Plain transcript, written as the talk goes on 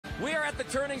We are at the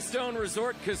Turning Stone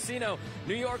Resort Casino,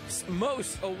 New York's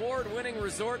most award-winning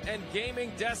resort and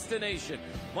gaming destination.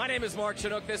 My name is Mark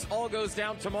Chinook. This all goes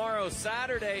down tomorrow,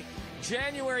 Saturday,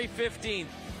 January 15th.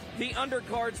 The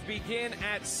undercards begin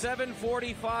at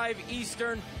 7:45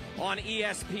 Eastern on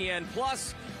ESPN.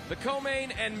 Plus, the co-main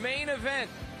and main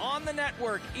event on the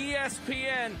network,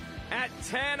 ESPN, at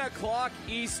 10 o'clock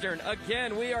Eastern.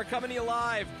 Again, we are coming to you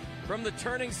live from the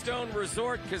Turning Stone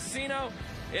Resort Casino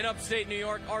in upstate New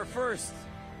York. Our first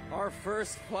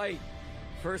fight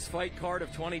card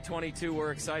of 2022.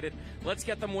 We're excited. Let's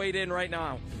get them weighed in right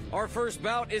now. Our first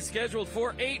bout is scheduled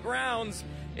for 8 rounds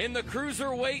in the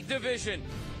cruiserweight division.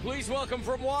 Please welcome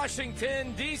from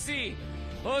Washington, D.C.,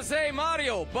 Jose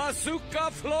Mario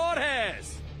Bazooka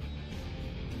Flores.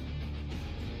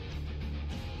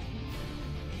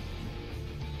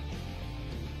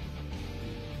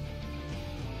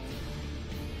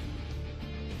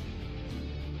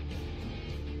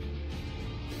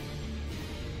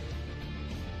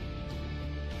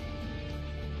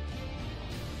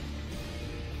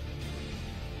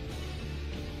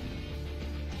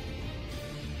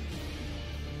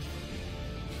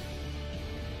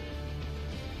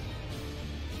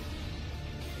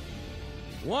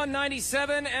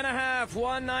 $197.5,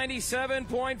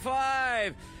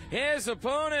 197.5. His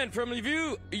opponent from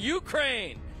Lviv,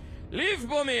 Ukraine,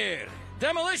 Livbomir,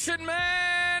 Demolition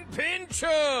Man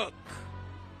Pinchuk.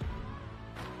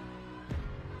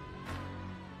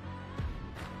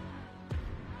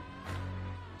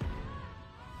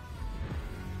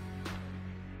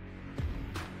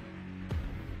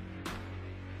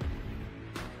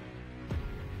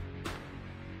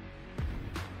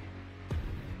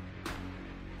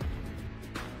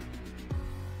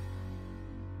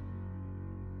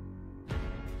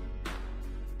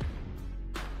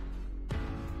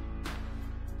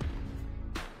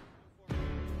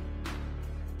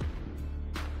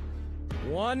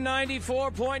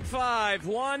 $194.5,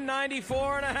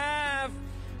 194.5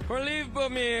 for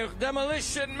Livbomir,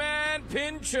 Demolition Man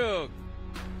Pinchuk.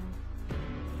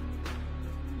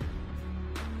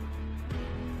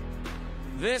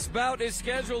 This bout is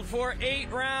scheduled for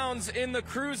 8 rounds in the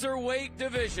cruiserweight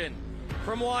division.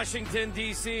 From Washington,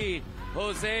 D.C.,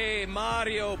 Jose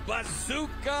Mario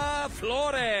Bazooka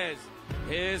Flores.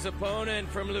 His opponent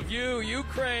from Lviv,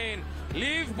 Ukraine,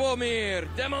 Livbomir,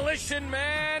 Demolition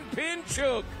Man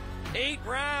Pinchuk. 8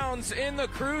 rounds in the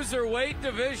cruiserweight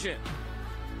division.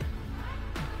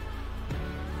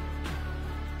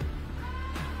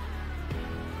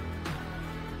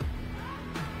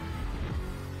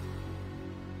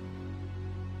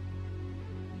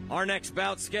 Our next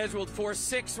bout scheduled for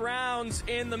 6 rounds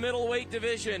in the middleweight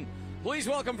division. Please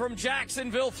welcome from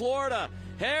Jacksonville, Florida,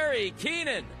 Harry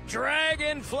Keenan,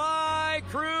 Dragonfly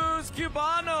Cruz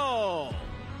Cubano.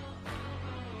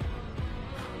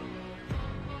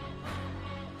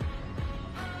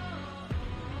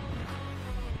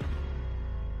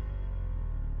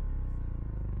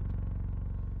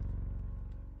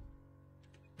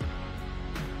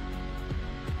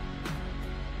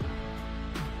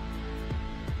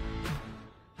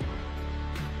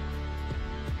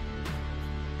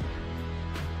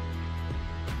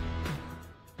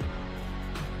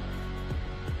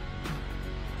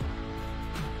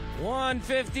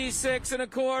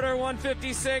 $156.25,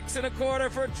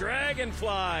 $156.25 for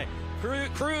Dragonfly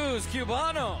Cruz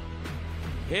Cubano.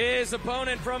 His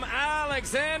opponent from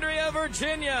Alexandria,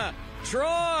 Virginia,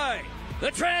 Troy the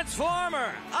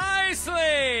Transformer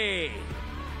Isley.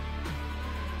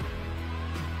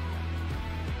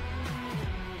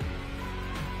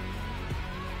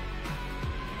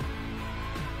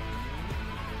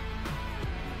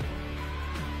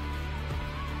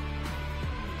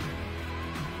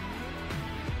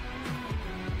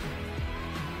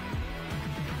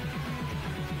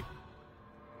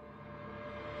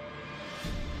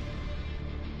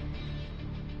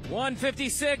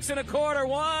 $156.25,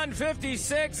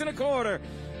 $156.25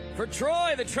 for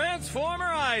Troy the Transformer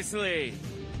Isley.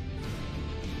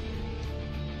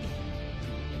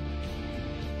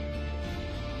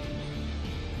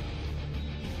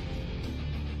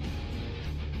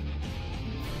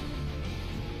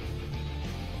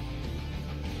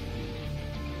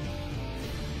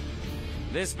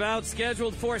 This bout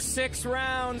scheduled for 6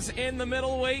 rounds in the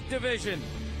middleweight division.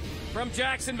 From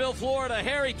Jacksonville, Florida,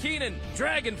 Harry Keenan,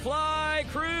 Dragonfly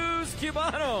Cruz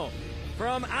Cubano.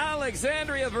 From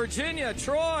Alexandria, Virginia,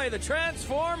 Troy the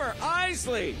Transformer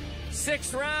Isley.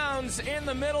 6 rounds in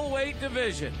the middleweight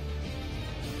division.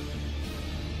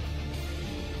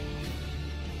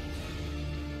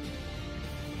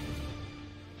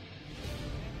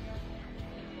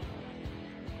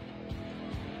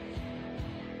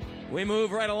 We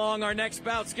move right along. Our next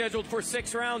bout scheduled for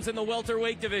 6 rounds in the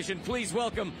welterweight division. Please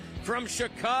welcome from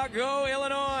Chicago,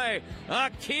 Illinois,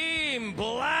 Akeem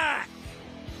Black.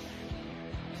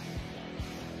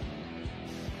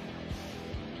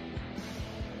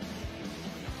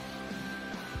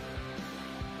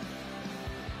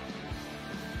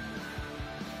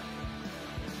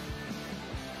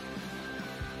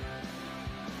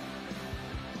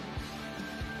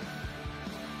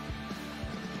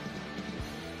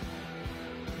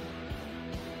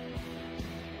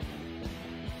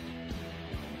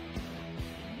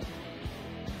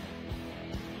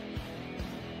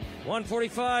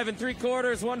 $145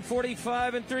 3/4,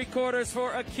 $145 3/4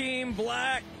 for Akeem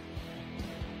Black.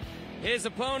 His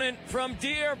opponent from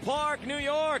Deer Park, New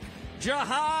York,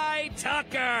 Jahai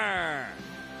Tucker.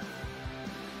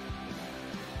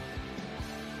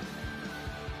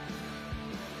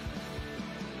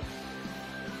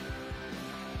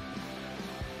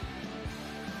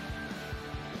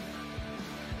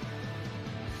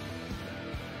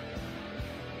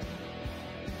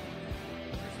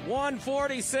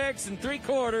 $146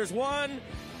 3/4,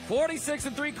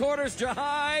 $146 3/4,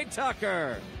 Jahai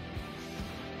Tucker.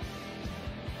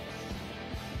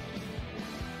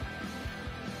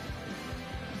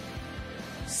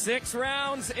 Six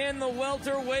rounds in the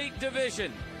welterweight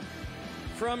division.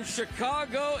 From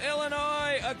Chicago,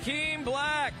 Illinois, Akeem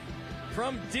Black.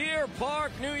 From Deer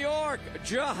Park, New York,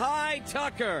 Jahai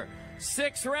Tucker.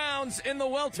 6 rounds in the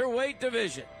welterweight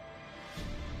division.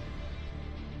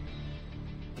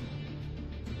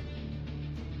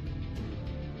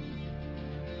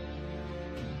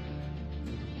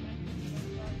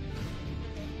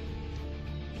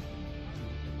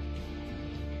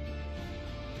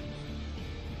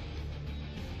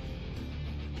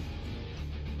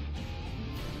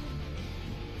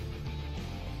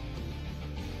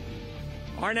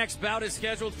 Our next bout is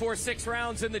scheduled for 6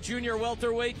 rounds in the junior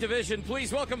welterweight division.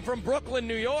 Please welcome from Brooklyn,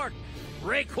 New York,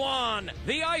 Raekwon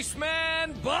the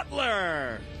Iceman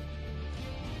Butler.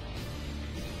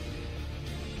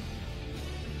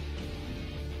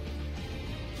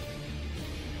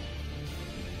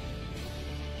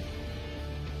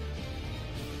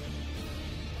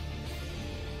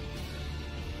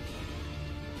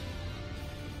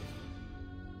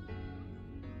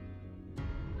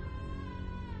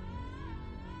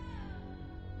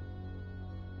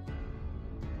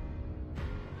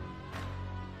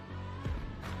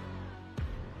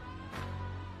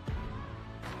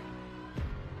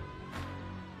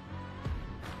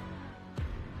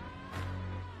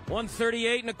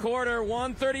 $138 1/4,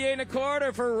 $138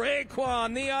 1/4 for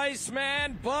Raekwon the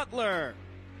Iceman Butler.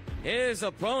 His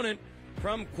opponent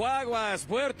from Caguas,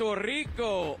 Puerto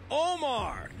Rico,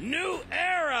 Omar New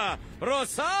Era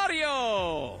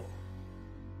Rosario.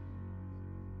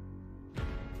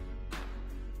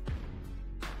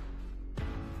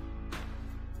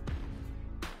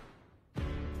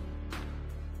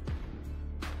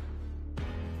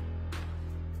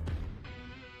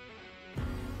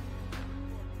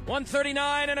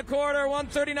 $139 1/4,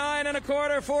 $139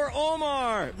 1/4 for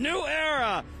Omar New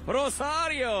Era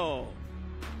Rosario.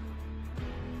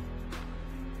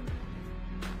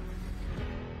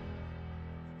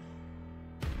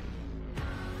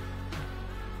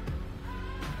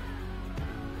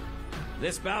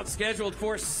 This bout scheduled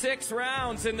for 6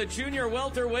 rounds in the junior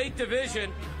welterweight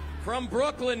division. From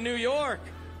Brooklyn, New York,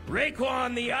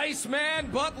 Raekwon the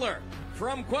Iceman Butler.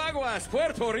 From Caguas,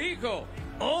 Puerto Rico,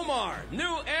 Omar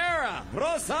New Era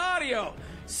Rosario.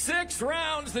 6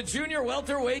 rounds, the junior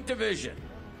welterweight division.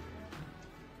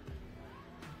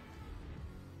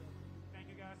 Thank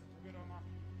you, guys. We're good, Omar.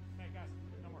 Hey, guys,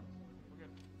 no more. We're good.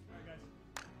 All right, guys.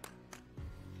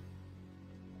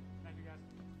 Thank you, guys.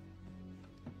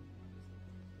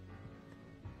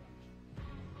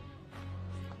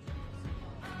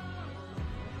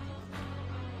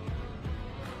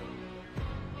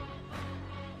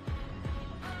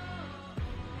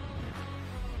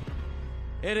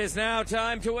 It is now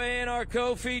time to weigh in our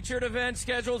co-featured event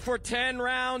scheduled for 10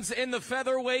 rounds in the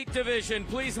featherweight division.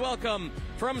 Please welcome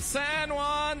from San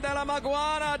Juan de la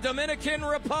Maguana, Dominican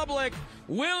Republic,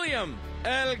 William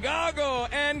El Gago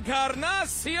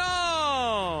Encarnacion.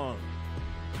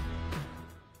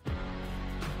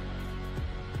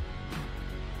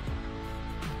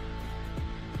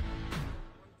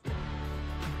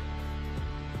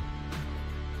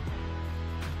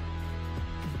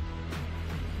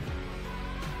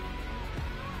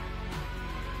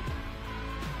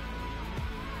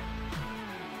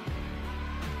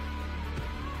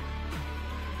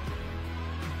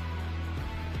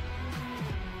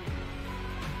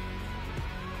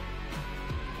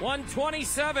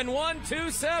 127,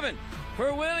 127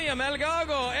 for William El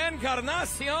Gago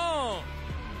Encarnacion.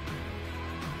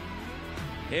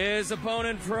 His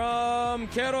opponent from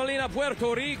Carolina,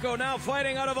 Puerto Rico, now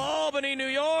fighting out of Albany, New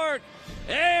York,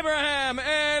 Abraham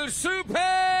El Supernova.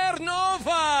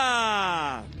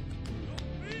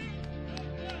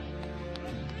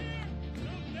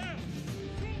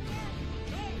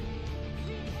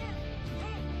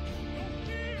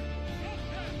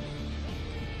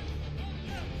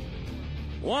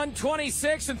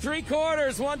 $126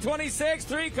 3/4, 126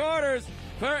 3/4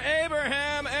 for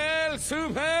Abraham El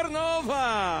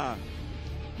Supernova.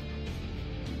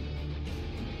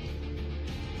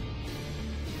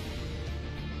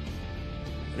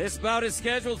 This bout is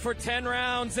scheduled for 10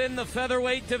 rounds in the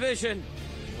featherweight division.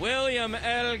 William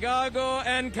El Gago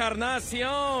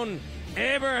Encarnacion,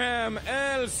 Abraham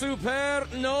El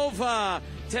Supernova.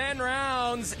 10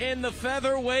 rounds in the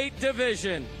featherweight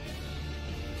division.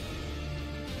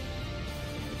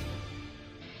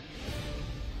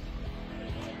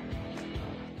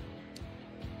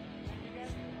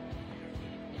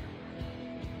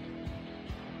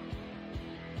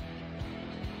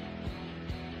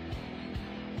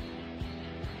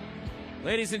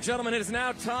 Ladies and gentlemen, it is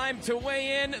now time to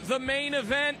weigh in the main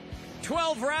event.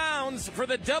 12 rounds for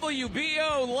the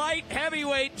WBO Light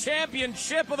Heavyweight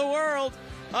Championship of the World.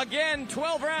 Again,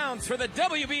 12 rounds for the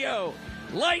WBO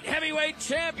Light Heavyweight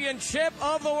Championship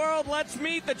of the World. Let's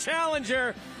meet the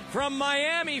challenger from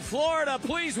Miami, Florida.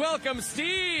 Please welcome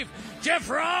Steve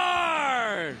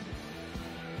Geffrard.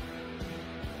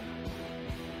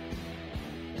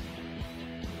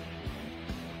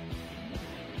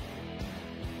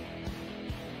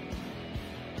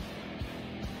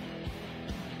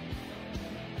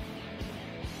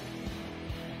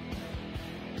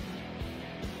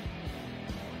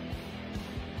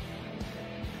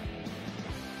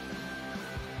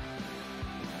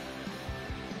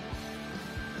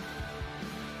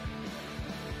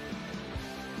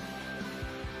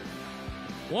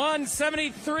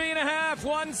 $173.5,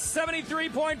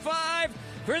 173.5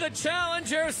 for the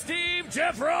challenger, Steve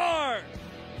Geffrard.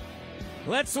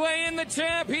 Let's weigh in the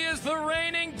champ. He is the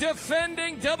reigning,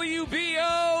 defending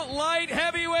WBO Light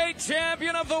Heavyweight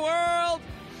Champion of the world.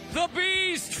 The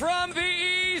Beast from the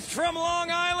East, from Long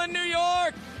Island, New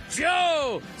York,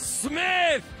 Joe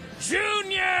Smith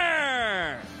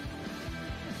Jr.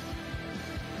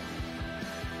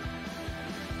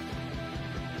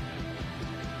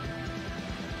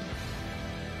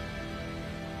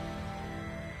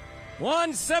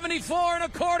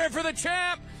 $174.25 for the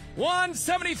champ.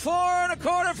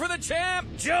 $174.25 for the champ,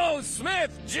 Joe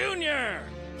Smith Jr.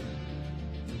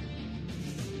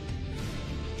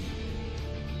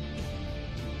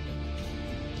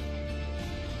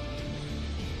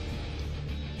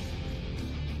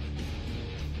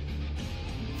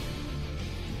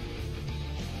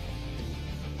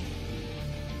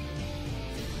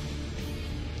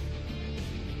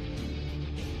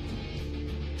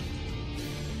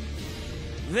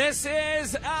 This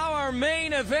is our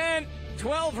main event.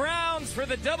 12 rounds for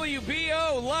the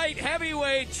WBO Light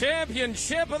Heavyweight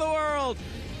Championship of the World.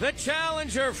 The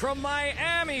challenger from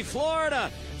Miami,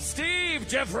 Florida, Steve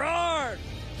Geffrard.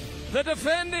 The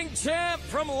defending champ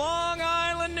from Long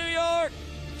Island, New York,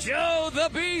 Joe the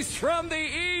Beast from the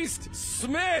East,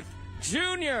 Smith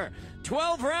Jr.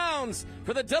 12 rounds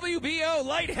for the WBO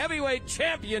Light Heavyweight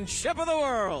Championship of the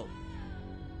World.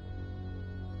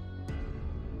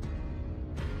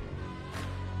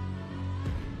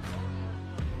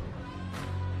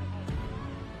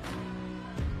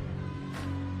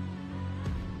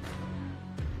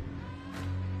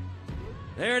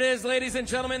 There it is, ladies and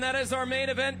gentlemen. That is our main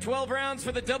event. 12 rounds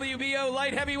for the WBO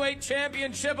Light Heavyweight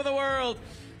Championship of the World.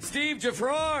 Steve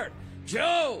Geffrard,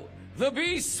 Joe the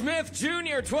Beast Smith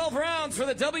Jr. 12 rounds for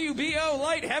the WBO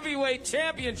Light Heavyweight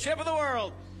Championship of the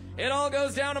World. It all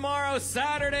goes down tomorrow,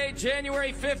 Saturday,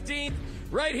 January 15th,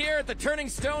 right here at the Turning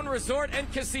Stone Resort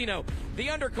and Casino. The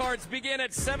undercards begin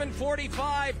at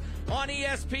 7:45 on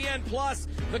ESPN+.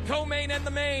 The co-main and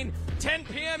the main, 10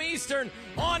 p.m. Eastern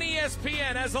on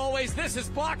ESPN. As always, this is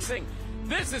boxing.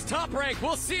 This is Top Rank.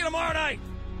 We'll see you tomorrow night.